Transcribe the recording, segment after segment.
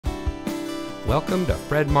Welcome to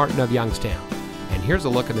Fred Martin of Youngstown, and here's a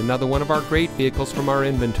look at another one of our great vehicles from our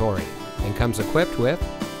inventory, and comes equipped with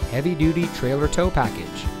heavy-duty trailer tow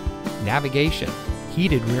package, navigation,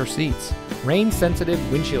 heated rear seats,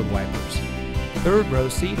 rain-sensitive windshield wipers, third-row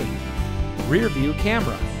seating, rear-view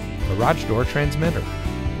camera, garage door transmitter,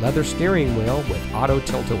 leather steering wheel with auto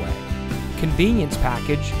tilt-away, convenience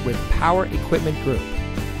package with power equipment group,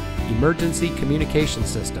 emergency communication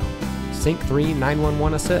system, Sync 3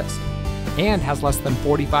 911 assist, and has less than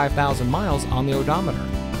 45,000 miles on the odometer.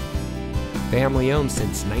 Family owned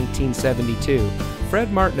since 1972,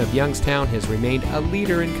 Fred Martin of Youngstown has remained a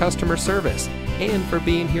leader in customer service and for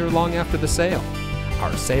being here long after the sale.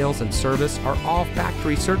 Our sales and service are all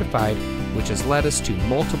factory certified, which has led us to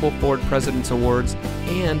multiple Ford President's Awards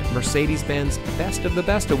and Mercedes-Benz Best of the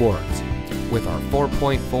Best Awards. With our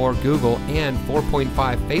 4.4 Google and 4.5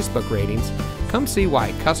 Facebook ratings, come see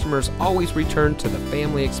why customers always return to the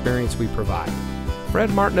family experience we provide. Fred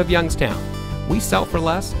Martin of Youngstown. We sell for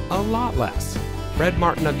less, a lot less. Fred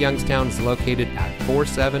Martin of Youngstown is located at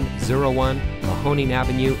 4701 Mahoning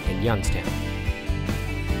Avenue in Youngstown.